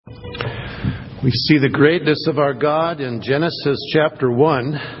We see the greatness of our God in Genesis chapter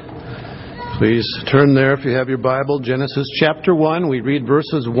 1. Please turn there if you have your Bible. Genesis chapter 1. We read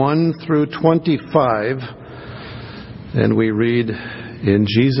verses 1 through 25. And we read, in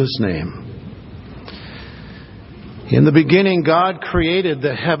Jesus' name. In the beginning, God created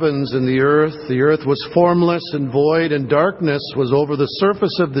the heavens and the earth. The earth was formless and void, and darkness was over the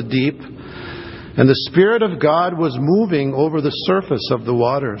surface of the deep. And the Spirit of God was moving over the surface of the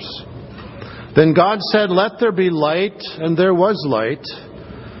waters. Then God said, "Let there be light," and there was light.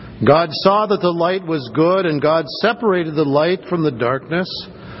 God saw that the light was good, and God separated the light from the darkness.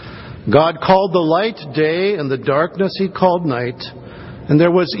 God called the light day, and the darkness He called night. And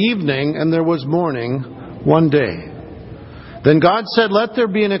there was evening, and there was morning, one day. Then God said, "Let there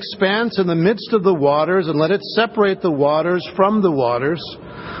be an expanse in the midst of the waters, and let it separate the waters from the waters."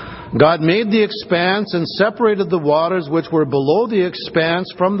 God made the expanse and separated the waters which were below the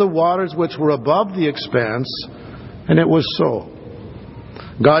expanse from the waters which were above the expanse, and it was so.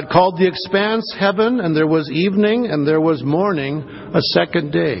 God called the expanse heaven, and there was evening, and there was morning, a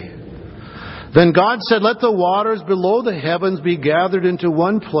second day. Then God said, "Let the waters below the heavens be gathered into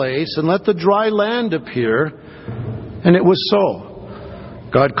one place, and let the dry land appear," and it was so.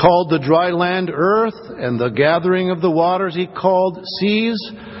 God called the dry land earth, and the gathering of the waters He called seas.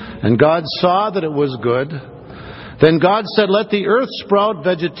 And God saw that it was good. Then God said, "Let the earth sprout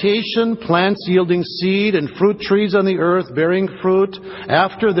vegetation, plants yielding seed, and fruit trees on the earth bearing fruit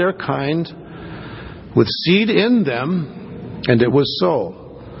after their kind, with seed in them." And it was so.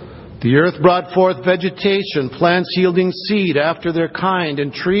 The earth brought forth vegetation, plants yielding seed after their kind,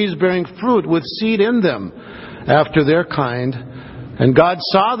 and trees bearing fruit with seed in them after their kind. And God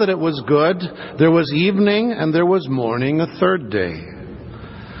saw that it was good. There was evening, and there was morning, a third day.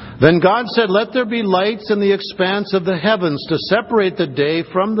 Then God said, "Let there be lights in the expanse of the heavens to separate the day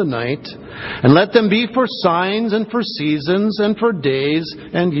from the night, and let them be for signs and for seasons and for days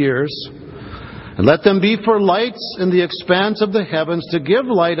and years. And let them be for lights in the expanse of the heavens to give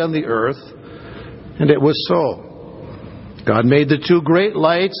light on the earth." And it was so. God made the two great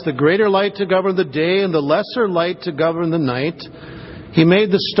lights, the greater light to govern the day and the lesser light to govern the night. He made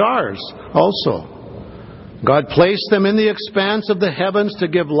the stars also. God placed them in the expanse of the heavens to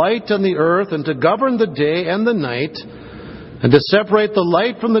give light on the earth and to govern the day and the night and to separate the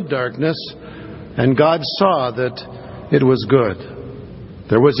light from the darkness. And God saw that it was good.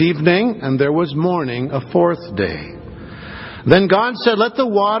 There was evening and there was morning, a fourth day. Then God said, "Let the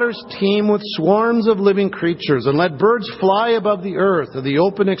waters teem with swarms of living creatures, and let birds fly above the earth and the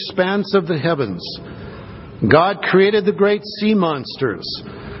open expanse of the heavens." God created the great sea monsters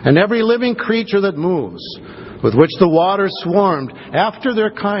and every living creature that moves, with which the waters swarmed, after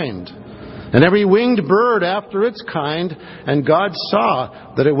their kind, and every winged bird after its kind. And God saw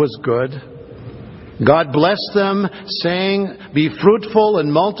that it was good. God blessed them, saying, "Be fruitful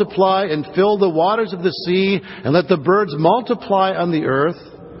and multiply, and fill the waters of the sea, and let the birds multiply on the earth."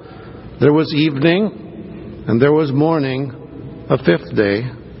 There was evening, and there was morning, a fifth day.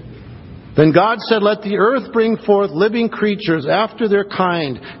 Then God said, "Let the earth bring forth living creatures after their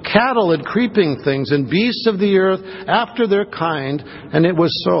kind, cattle and creeping things, and beasts of the earth after their kind." And it was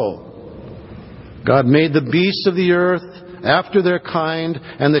so. God made the beasts of the earth after their kind,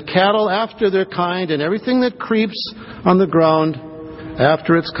 and the cattle after their kind, and everything that creeps on the ground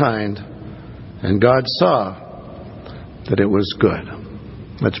after its kind. And God saw that it was good.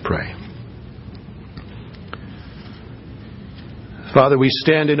 Let's pray. Father, we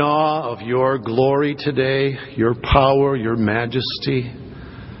stand in awe of your glory today, your power, your majesty.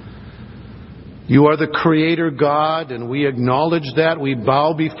 You are the Creator God, and we acknowledge that. We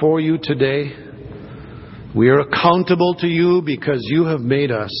bow before you today. We are accountable to you because you have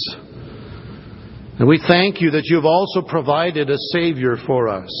made us. And we thank you that you have also provided a Savior for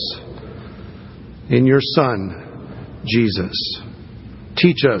us in your Son, Jesus.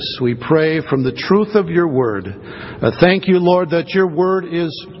 Teach us, we pray, from the truth of your word. Thank you, Lord, that your word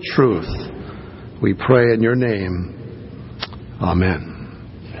is truth. We pray in your name. Amen.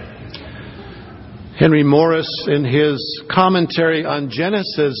 Henry Morris, in his commentary on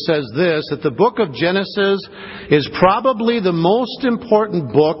Genesis, says this, that the book of Genesis is probably the most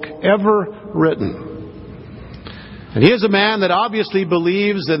important book ever written. And he is a man that obviously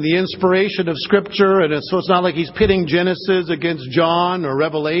believes in the inspiration of Scripture, and so it's not like he's pitting Genesis against John or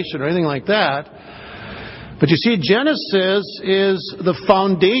Revelation or anything like that. But you see, Genesis is the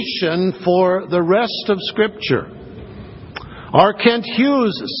foundation for the rest of Scripture. R. Kent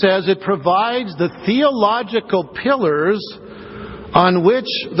Hughes says it provides the theological pillars on which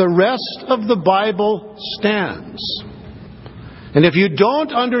the rest of the Bible stands. And if you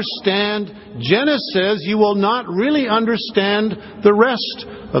don't understand Genesis, you will not really understand the rest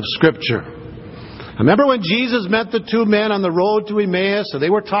of Scripture. Remember when Jesus met the two men on the road to Emmaus, and they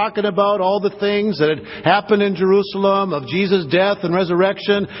were talking about all the things that had happened in Jerusalem, of Jesus' death and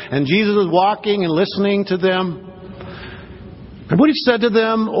resurrection, and Jesus was walking and listening to them. And what He said to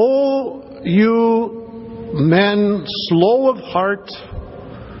them, "Oh, you men slow of heart,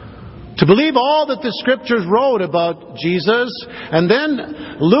 to believe all that the Scriptures wrote about Jesus." And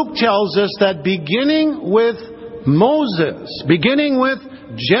then Luke tells us that beginning with Moses, beginning with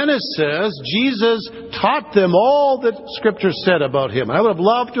Genesis, Jesus taught them all that Scripture said about Him. I would have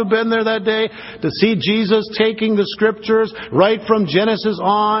loved to have been there that day to see Jesus taking the Scriptures right from Genesis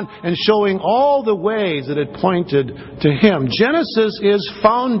on and showing all the ways that it pointed to Him. Genesis is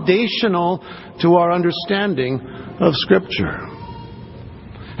foundational to our understanding of Scripture.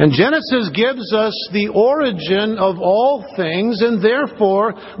 And Genesis gives us the origin of all things and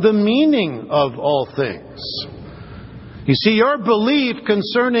therefore the meaning of all things. You see, your belief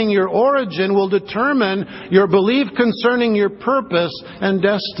concerning your origin will determine your belief concerning your purpose and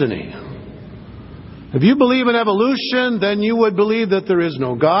destiny. If you believe in evolution, then you would believe that there is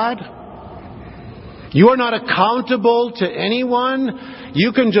no God. You are not accountable to anyone.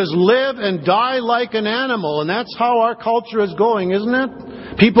 You can just live and die like an animal. And that's how our culture is going, isn't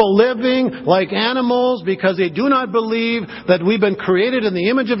it? People living like animals because they do not believe that we've been created in the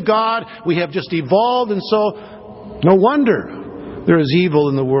image of God. We have just evolved, and so no wonder there is evil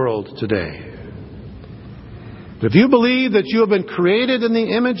in the world today. If you believe that you have been created in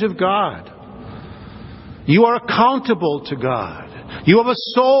the image of God, you are accountable to God. You have a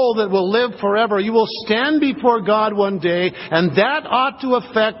soul that will live forever. You will stand before God one day, and that ought to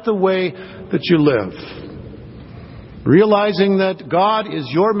affect the way that you live. Realizing that God is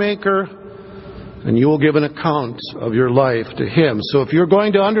your maker, and you will give an account of your life to Him. So if you're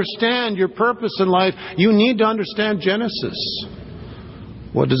going to understand your purpose in life, you need to understand Genesis.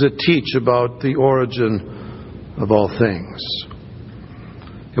 What does it teach about the origin of all things?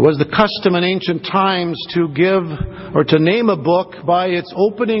 It was the custom in ancient times to give or to name a book by its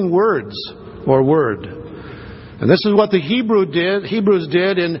opening words or word. And this is what the Hebrews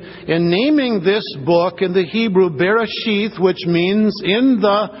did in naming this book in the Hebrew Bereshith, which means in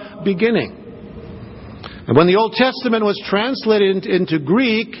the beginning. And when the Old Testament was translated into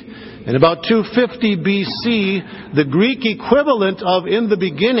Greek in about 250 BC, the Greek equivalent of in the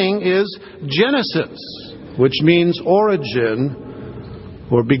beginning is Genesis, which means origin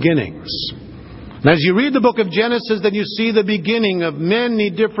or beginnings. And as you read the book of Genesis, then you see the beginning of many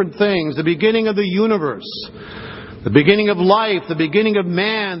different things. The beginning of the universe, the beginning of life, the beginning of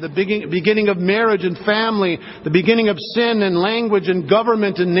man, the beginning of marriage and family, the beginning of sin and language and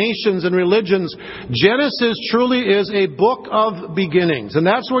government and nations and religions. Genesis truly is a book of beginnings. And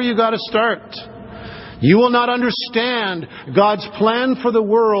that's where you got to start. You will not understand God's plan for the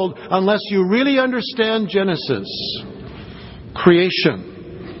world unless you really understand Genesis. Creation,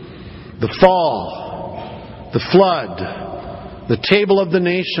 the fall, the flood, the table of the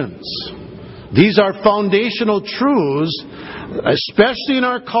nations. These are foundational truths, especially in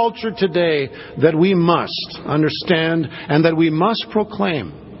our culture today, that we must understand and that we must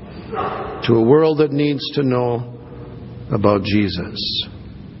proclaim to a world that needs to know about Jesus.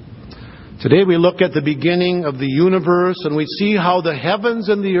 Today we look at the beginning of the universe and we see how the heavens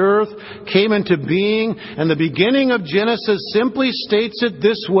and the earth came into being. And the beginning of Genesis simply states it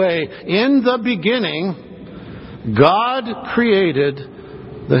this way: in the beginning, God created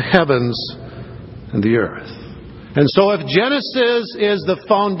the heavens and the earth. And so if Genesis is the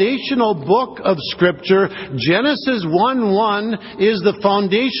foundational book of Scripture, Genesis 1:1 is the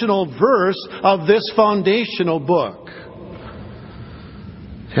foundational verse of this foundational book.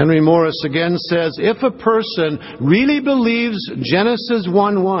 Henry Morris again says, if a person really believes Genesis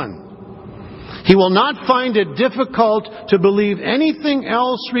 1:1, he will not find it difficult to believe anything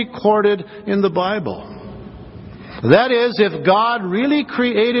else recorded in the Bible. That is, if God really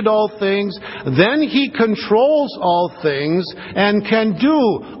created all things, then He controls all things and can do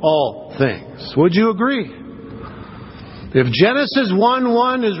all things. Would you agree? If Genesis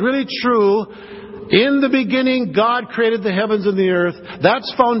 1:1 is really true, in the beginning God created the heavens and the earth,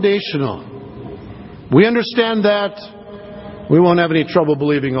 that's foundational. We understand that, we won't have any trouble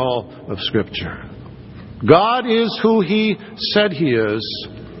believing all of Scripture. God is who He said He is.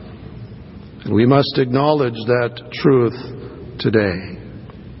 And we must acknowledge that truth today.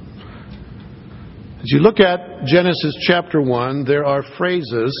 As you look at Genesis chapter 1, there are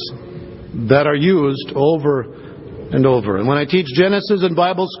phrases that are used over and over. And when I teach Genesis in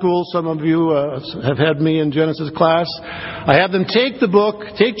Bible school, some of you have had me in Genesis class, I have them take the book,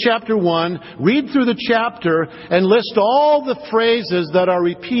 take chapter 1, read through the chapter, and list all the phrases that are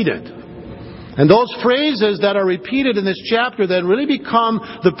repeated. And those phrases that are repeated in this chapter then really become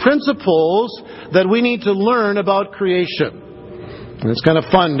the principles that we need to learn about creation. And it's kind of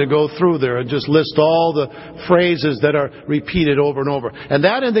fun to go through there and just list all the phrases that are repeated over and over. And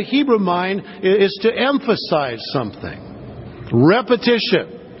that in the Hebrew mind is to emphasize something.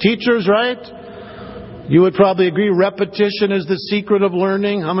 Repetition. Teachers, right? You would probably agree repetition is the secret of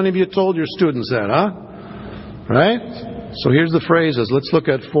learning. How many of you told your students that, huh? Right? So here's the phrases. Let's look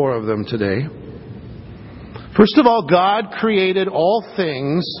at 4 of them today. First of all, God created all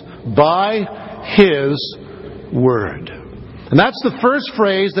things by His Word. And that's the first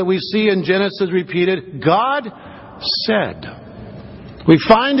phrase that we see in Genesis repeated. God said. We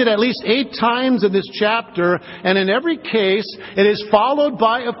find it at least 8 times in this chapter, and in every case, it is followed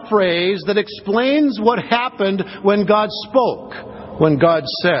by a phrase that explains what happened when God spoke, when God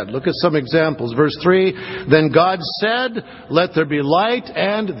said. Look at some examples. Verse 3, then God said, let there be light,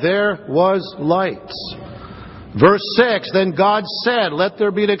 and there was light. Verse 6, then God said, let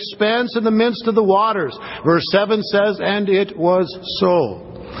there be an expanse in the midst of the waters. Verse 7 says, and it was so.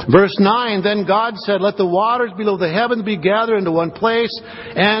 Verse 9, then God said, let the waters below the heavens be gathered into one place,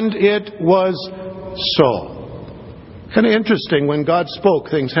 and it was so. Kind of interesting, when God spoke,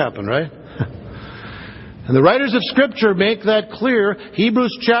 things happen, right? And the writers of Scripture make that clear.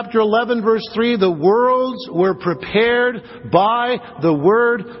 Hebrews chapter 11, verse 3, the worlds were prepared by the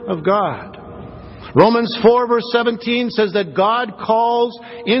Word of God. Romans 4 verse 17 says that God calls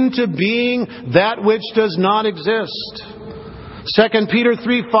into being that which does not exist. 2 Peter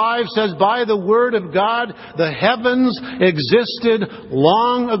 3:5 says, by the Word of God, the heavens existed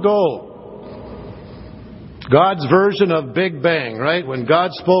long ago. God's version of Big Bang, right? When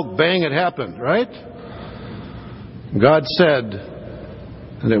God spoke, bang, it happened, right? God said,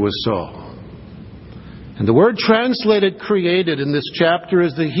 and it was so. And the word translated created in this chapter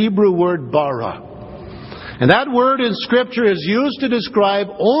is the Hebrew word bara. And that word in Scripture is used to describe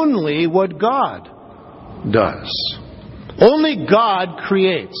only what God does. Only God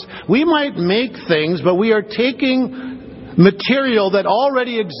creates. We might make things, but we are taking material that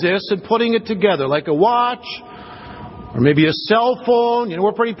already exists and putting it together, like a watch, or maybe a cell phone. You know,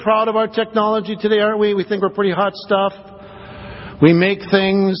 we're pretty proud of our technology today, aren't we? We think we're pretty hot stuff. We make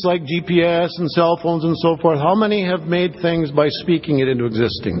things like GPS and cell phones and so forth. How many have made things by speaking it into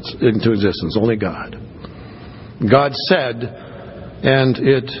existence? Only God. God said, and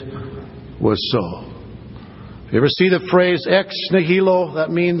it was so. You ever see the phrase ex nihilo?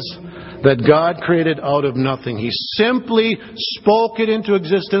 That means that God created out of nothing. He simply spoke it into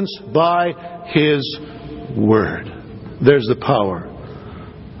existence by His Word. There's the power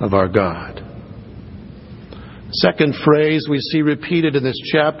of our God. Second phrase we see repeated in this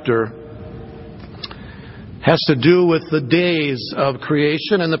chapter has to do with the days of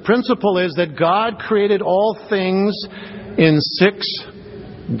creation. And the principle is that God created all things in 6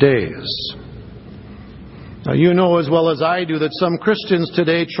 days. Now, you know as well as I do that some Christians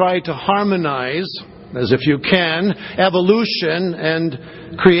today try to harmonize, as if you can, evolution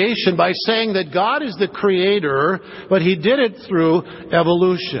and creation by saying that God is the creator, but He did it through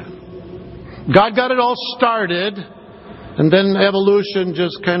evolution. God got it all started, and then evolution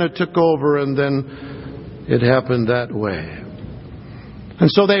just kind of took over, and then it happened that way. And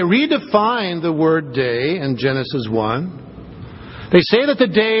so they redefine the word day in Genesis 1. They say that the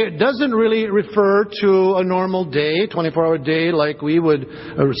day doesn't really refer to a normal day, 24-hour day like we would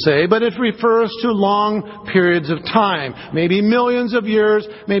say, but it refers to long periods of time. Maybe millions of years,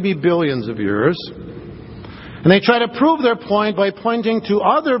 maybe billions of years. And they try to prove their point by pointing to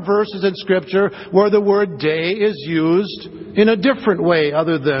other verses in Scripture where the word day is used in a different way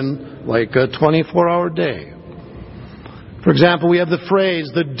other than like a 24-hour day. For example, we have the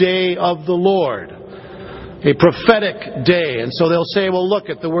phrase, the day of the Lord. A prophetic day. And so they'll say, well, look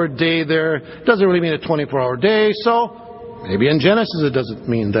at the word day there. It doesn't really mean a 24-hour day, so maybe in Genesis it doesn't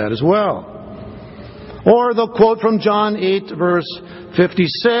mean that as well. Or they'll quote from John 8, verse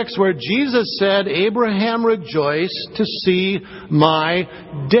 56, where Jesus said, Abraham rejoiced to see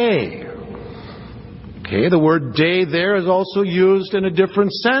my day. Okay, the word day there is also used in a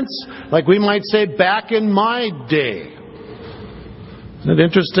different sense. Like we might say, back in my day. Isn't it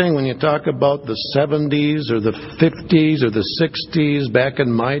interesting when you talk about the 70s or the 50s or the 60s? Back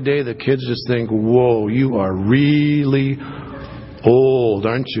in my day, the kids just think, whoa, you are really old,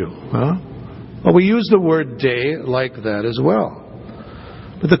 aren't you? Huh? Well, we use the word day like that as well.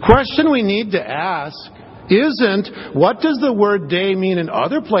 But the question we need to ask isn't, what does the word day mean in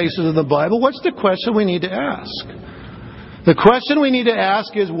other places in the Bible? What's the question we need to ask? The question we need to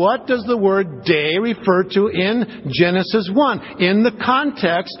ask is, what does the word day refer to in Genesis 1? In the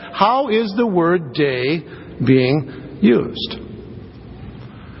context, how is the word day being used?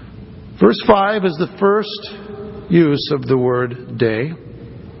 Verse 5 is the first use of the word day.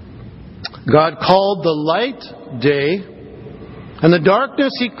 God called the light day, and the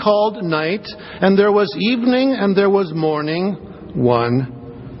darkness He called night, and there was evening and there was morning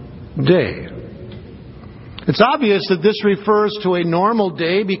one day. It's obvious that this refers to a normal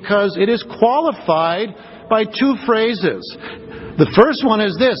day because it is qualified by two phrases. The first one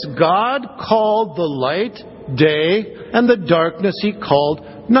is this: God called the light day, and the darkness He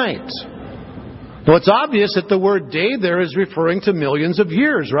called night. Now it's obvious that the word day there is referring to millions of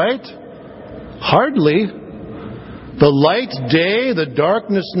years, right? Hardly. The light day, the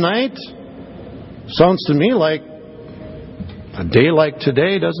darkness night, sounds to me like a day like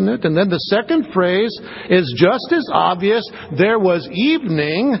today, doesn't it? And then the second phrase is just as obvious. There was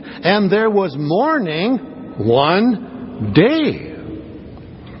evening and there was morning one day.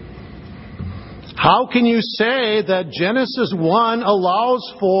 How can you say that Genesis 1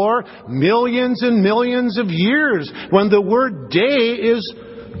 allows for millions and millions of years when the word day is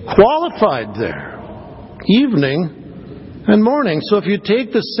qualified there? Evening and morning. So if you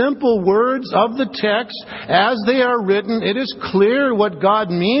take the simple words of the text as they are written, it is clear what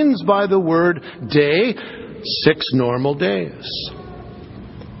God means by the word day: 6 normal days.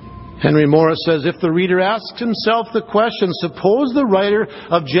 Henry Morris says, if the reader asks himself the question, suppose the writer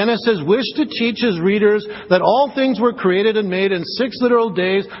of Genesis wished to teach his readers that all things were created and made in 6 literal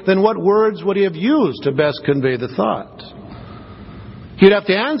days, then what words would he have used to best convey the thought? He'd have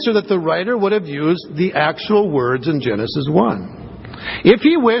to answer that the writer would have used the actual words in Genesis 1. If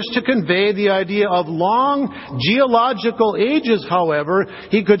he wished to convey the idea of long geological ages, however,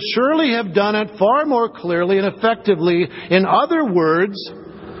 he could surely have done it far more clearly and effectively in other words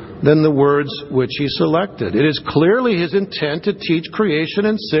than the words which he selected. It is clearly his intent to teach creation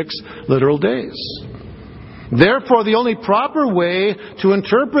in 6 literal days. Therefore, the only proper way to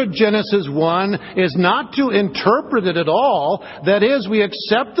interpret Genesis 1 is not to interpret it at all. That is, we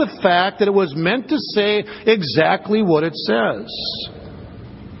accept the fact that it was meant to say exactly what it says.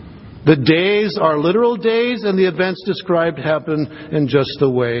 The days are literal days, and the events described happen in just the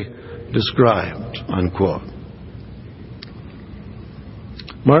way described, unquote.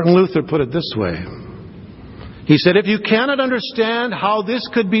 Martin Luther put it this way. He said, if you cannot understand how this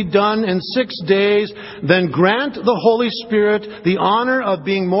could be done in 6 days, then grant the Holy Spirit the honor of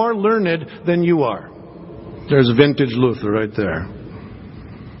being more learned than you are. There's vintage Luther right there.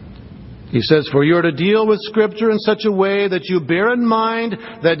 He says, for you are to deal with Scripture in such a way that you bear in mind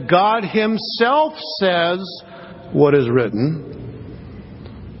that God Himself says what is written.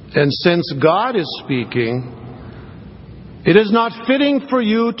 And since God is speaking, it is not fitting for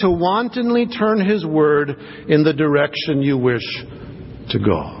you to wantonly turn His word in the direction you wish to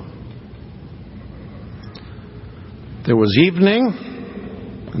go. There was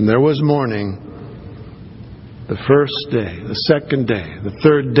evening and there was morning. The first day, the second day, the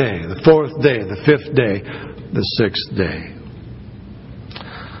third day, the fourth day, the fifth day, the sixth day.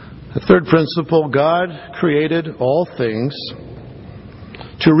 The third principle, God created all things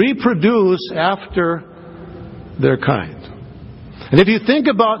to reproduce after their kind. And if you think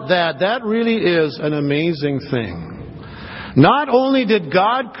about that, that really is an amazing thing. Not only did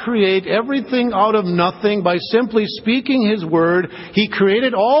God create everything out of nothing by simply speaking His word, He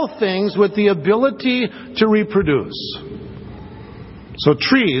created all things with the ability to reproduce. So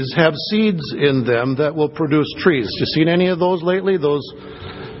trees have seeds in them that will produce trees. You seen any of those lately?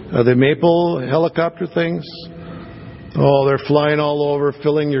 The maple helicopter things? Oh, they're flying all over,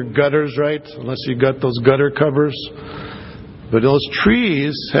 filling your gutters, right? Unless you got those gutter covers. But those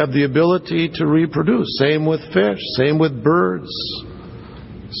trees have the ability to reproduce. Same with fish. Same with birds.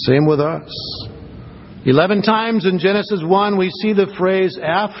 Same with us. 11 times in Genesis 1 we see the phrase,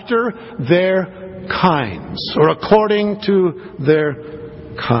 after their kinds, or according to their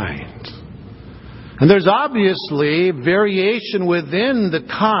kind. And there's obviously variation within the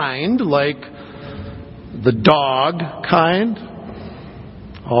kind, like the dog kind,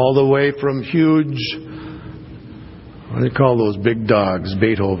 all the way from huge, what do you call those big dogs?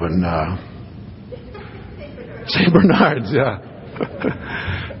 Beethoven. St. Bernards, yeah.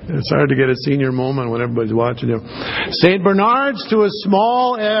 It's hard to get a senior moment when everybody's watching you. St. Bernards to as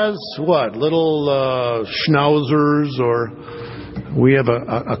small as, what, little schnauzers, or we have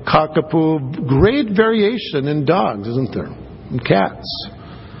a cockapoo. Great variation in dogs, isn't there? And cats.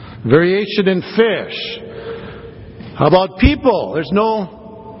 Variation in fish. How about people? There's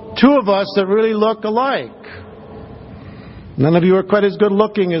no two of us that really look alike. None of you are quite as good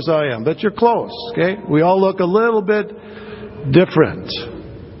looking as I am, but you're close, okay? We all look a little bit different.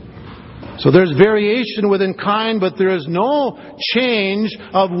 So there's variation within kind, but there is no change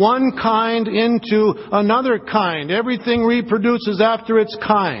of one kind into another kind. Everything reproduces after its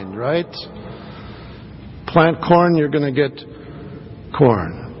kind, right? Plant corn, you're going to get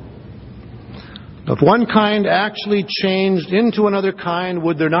corn. If one kind actually changed into another kind,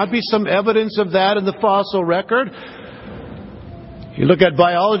 would there not be some evidence of that in the fossil record? You look at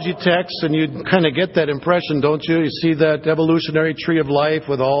biology texts and you kind of get that impression, don't you? You see that evolutionary tree of life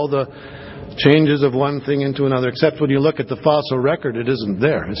with all the changes of one thing into another. Except when you look at the fossil record, it isn't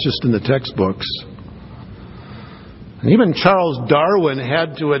there. It's just in the textbooks. And even Charles Darwin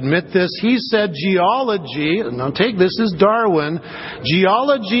had to admit this. He said geology, now take this as Darwin,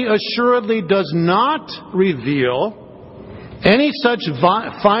 geology assuredly does not reveal any such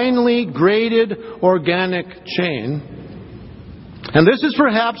finely graded organic chain. And this is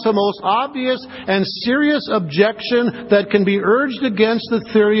perhaps the most obvious and serious objection that can be urged against the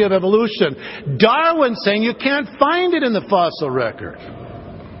theory of evolution. Darwin saying you can't find it in the fossil record.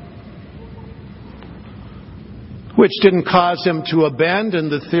 Which didn't cause him to abandon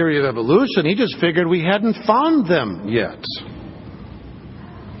the theory of evolution. He just figured we hadn't found them yet.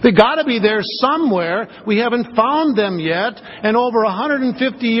 They got to be there somewhere. We haven't found them yet. And over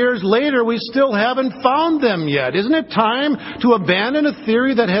 150 years later, we still haven't found them yet. Isn't it time to abandon a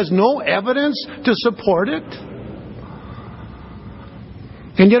theory that has no evidence to support it?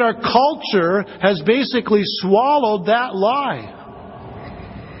 And yet our culture has basically swallowed that lie.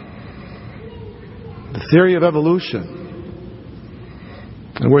 The theory of evolution.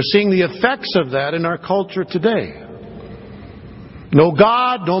 And we're seeing the effects of that in our culture today. No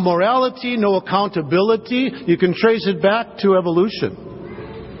God, no morality, no accountability. You can trace it back to evolution.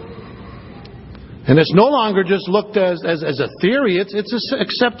 And it's no longer just looked as a theory. It's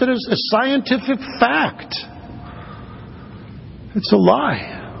accepted as a scientific fact. It's a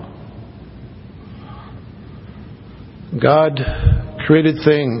lie. God created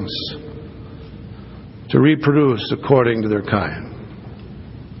things to reproduce according to their kind.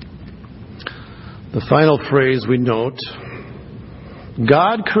 The final phrase we note,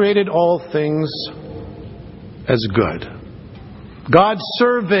 God created all things as good. God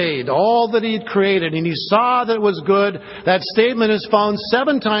surveyed all that He had created, and He saw that it was good. That statement is found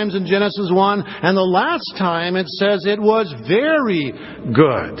 7 times in Genesis 1, and the last time it says it was very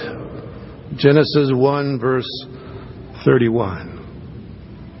good. Genesis 1, verse 31.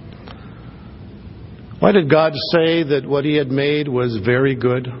 Why did God say that what He had made was very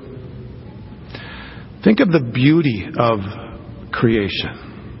good? Think of the beauty of creation.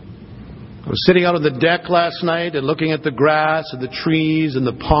 I was sitting out on the deck last night and looking at the grass and the trees and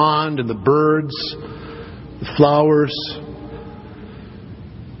the pond and the birds, the flowers.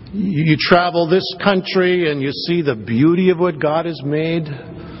 You travel this country and you see the beauty of what God has made.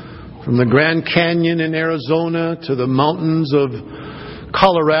 From the Grand Canyon in Arizona to the mountains of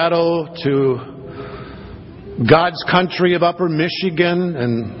Colorado to God's country of Upper Michigan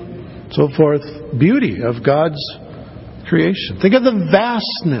and so forth. Beauty of God's creation. Think of the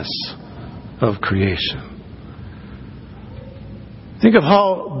vastness of creation. Think of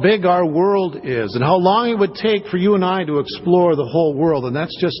how big our world is and how long it would take for you and I to explore the whole world, and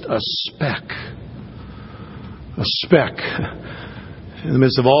that's just a speck. A speck in the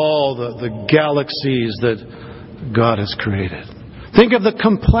midst of all the galaxies that God has created. Think of the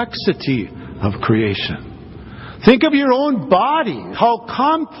complexity of creation. Think of your own body, how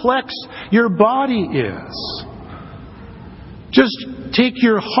complex your body is. Just take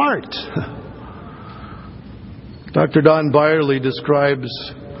your heart. Dr. Don Byerly describes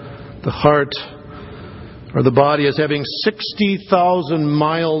the heart or the body as having 60,000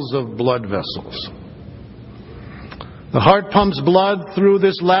 miles of blood vessels. The heart pumps blood through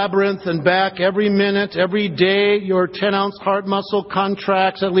this labyrinth and back every minute, every day. Your 10-ounce heart muscle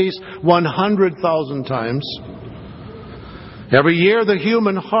contracts at least 100,000 times. Every year, the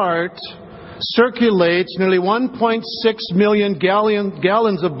human heart circulates nearly 1.6 million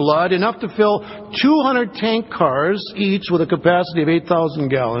gallons of blood, enough to fill 200 tank cars, each with a capacity of 8,000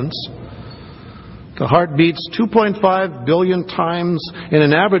 gallons. The heart beats 2.5 billion times in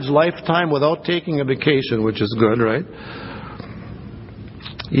an average lifetime without taking a vacation, which is good, right?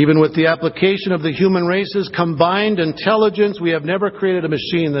 Even with the application of the human race's combined intelligence, we have never created a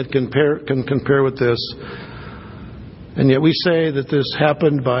machine that can compare with this. And yet we say that this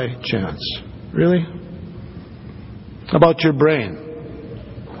happened by chance. Really? How about your brain?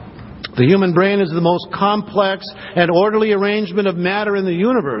 The human brain is the most complex and orderly arrangement of matter in the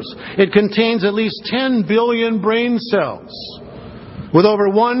universe. It contains at least 10 billion brain cells with over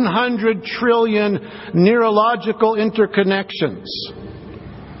 100 trillion neurological interconnections.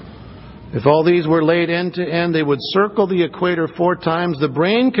 If all these were laid end to end, they would circle the equator 4 times. The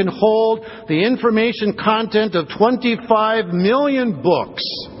brain can hold the information content of 25 million books,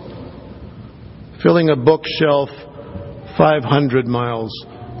 filling a bookshelf 500 miles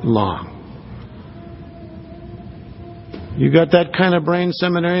long. You got that kind of brain,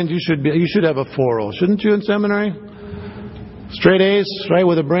 seminarians? You should have a 4.0, shouldn't you, in seminary? Straight A's, right,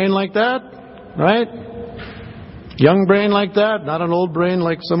 with a brain like that, right? Young brain like that, not an old brain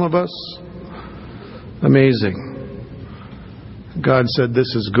like some of us. Amazing. God said,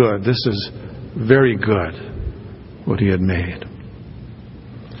 this is good. This is very good, what He had made.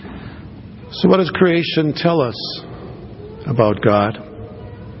 So what does creation tell us about God?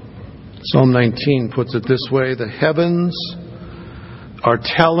 Psalm 19 puts it this way: the heavens are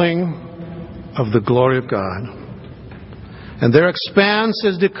telling of the glory of God, and their expanse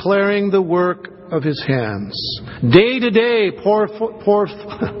is declaring the work of His hands. Day to day pours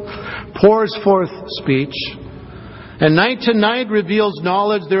forth speech, and night to night reveals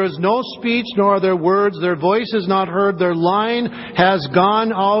knowledge. There is no speech, nor are there words. Their voice is not heard. Their line has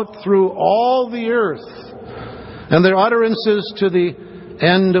gone out through all the earth, and their utterances to the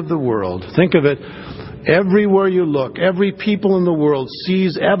end of the world. Think of it. Everywhere you look, every people in the world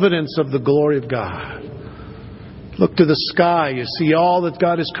sees evidence of the glory of God. Look to the sky, you see all that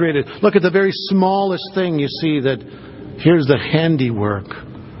God has created. Look at the very smallest thing, you see that here's the handiwork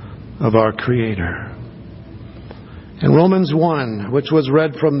of our Creator. And Romans 1, which was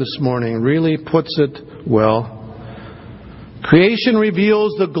read from this morning, really puts it well. Creation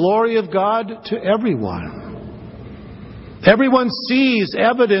reveals the glory of God to everyone. Everyone sees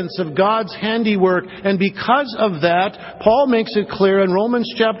evidence of God's handiwork, and because of that, Paul makes it clear in Romans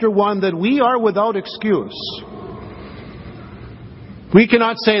chapter 1 that we are without excuse. We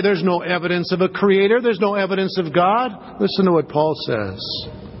cannot say there's no evidence of a Creator, there's no evidence of God. Listen to what Paul says.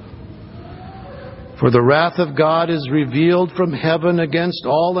 For the wrath of God is revealed from heaven against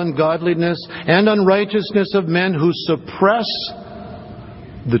all ungodliness and unrighteousness of men who suppress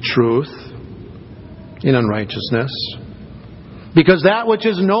the truth in unrighteousness. Because that which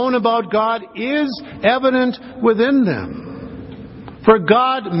is known about God is evident within them. For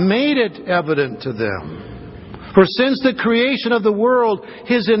God made it evident to them. For since the creation of the world,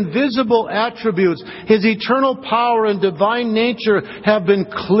 His invisible attributes, His eternal power and divine nature have been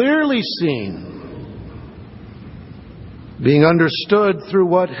clearly seen, being understood through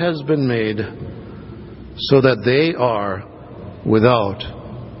what has been made, so that they are without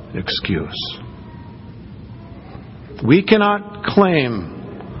excuse. We cannot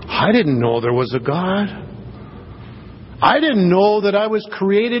claim, I didn't know there was a God. I didn't know that I was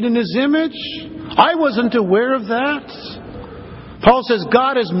created in His image. I wasn't aware of that. Paul says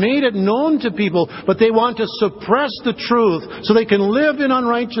God has made it known to people, but they want to suppress the truth so they can live in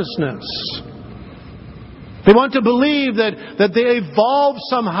unrighteousness. They want to believe that they evolved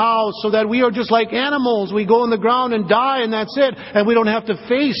somehow so that we are just like animals. We go in the ground and die and that's it. And we don't have to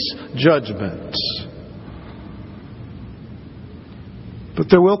face judgment. But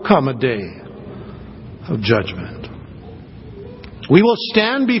there will come a day of judgment. We will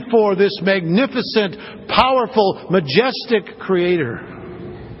stand before this magnificent, powerful, majestic Creator.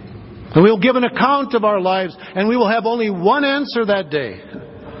 And we will give an account of our lives, and we will have only one answer that day.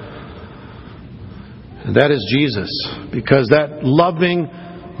 And that is Jesus, because that loving,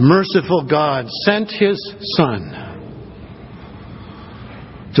 merciful God sent His Son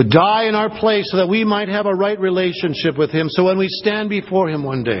to die in our place so that we might have a right relationship with Him. So when we stand before Him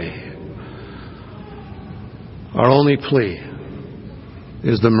one day, our only plea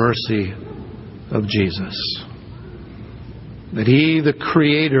is the mercy of Jesus. That He, the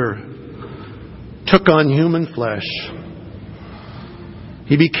Creator, took on human flesh.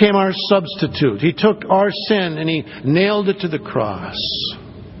 He became our substitute. He took our sin and He nailed it to the cross.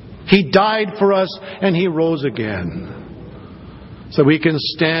 He died for us and He rose again. So we can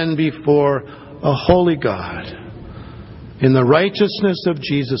stand before a holy God in the righteousness of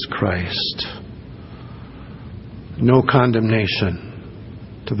Jesus Christ. No condemnation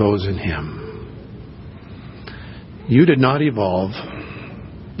to those in Him. You did not evolve.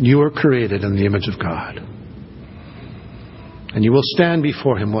 You were created in the image of God. And you will stand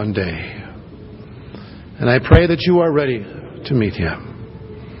before Him one day. And I pray that you are ready to meet Him.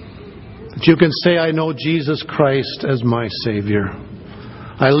 That you can say, I know Jesus Christ as my Savior.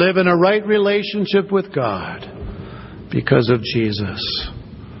 I live in a right relationship with God because of Jesus.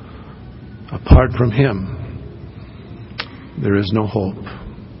 Apart from Him, there is no hope.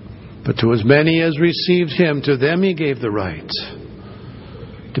 But to as many as received Him, to them He gave the right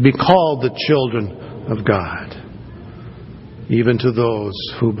to be called the children of God, even to those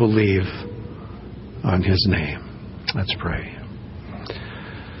who believe on His name. Let's pray.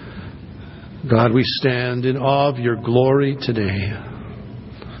 God, we stand in awe of Your glory today.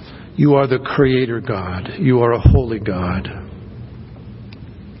 You are the Creator God. You are a holy God.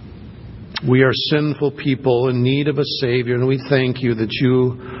 We are sinful people in need of a Savior, and we thank You that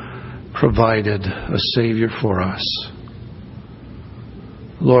You provided a Savior for us.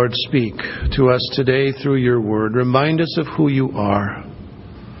 Lord, speak to us today through Your Word. Remind us of who You are.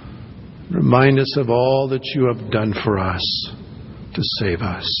 Remind us of all that You have done for us to save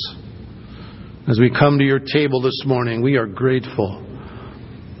us. As we come to Your table this morning, we are grateful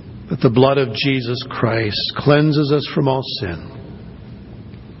that the blood of Jesus Christ cleanses us from all sin.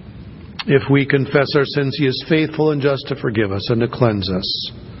 If we confess our sins, He is faithful and just to forgive us and to cleanse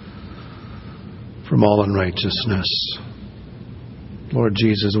us from all unrighteousness. Lord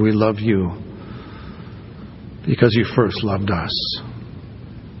Jesus, we love You because You first loved us.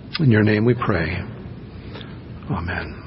 In Your name we pray. Amen.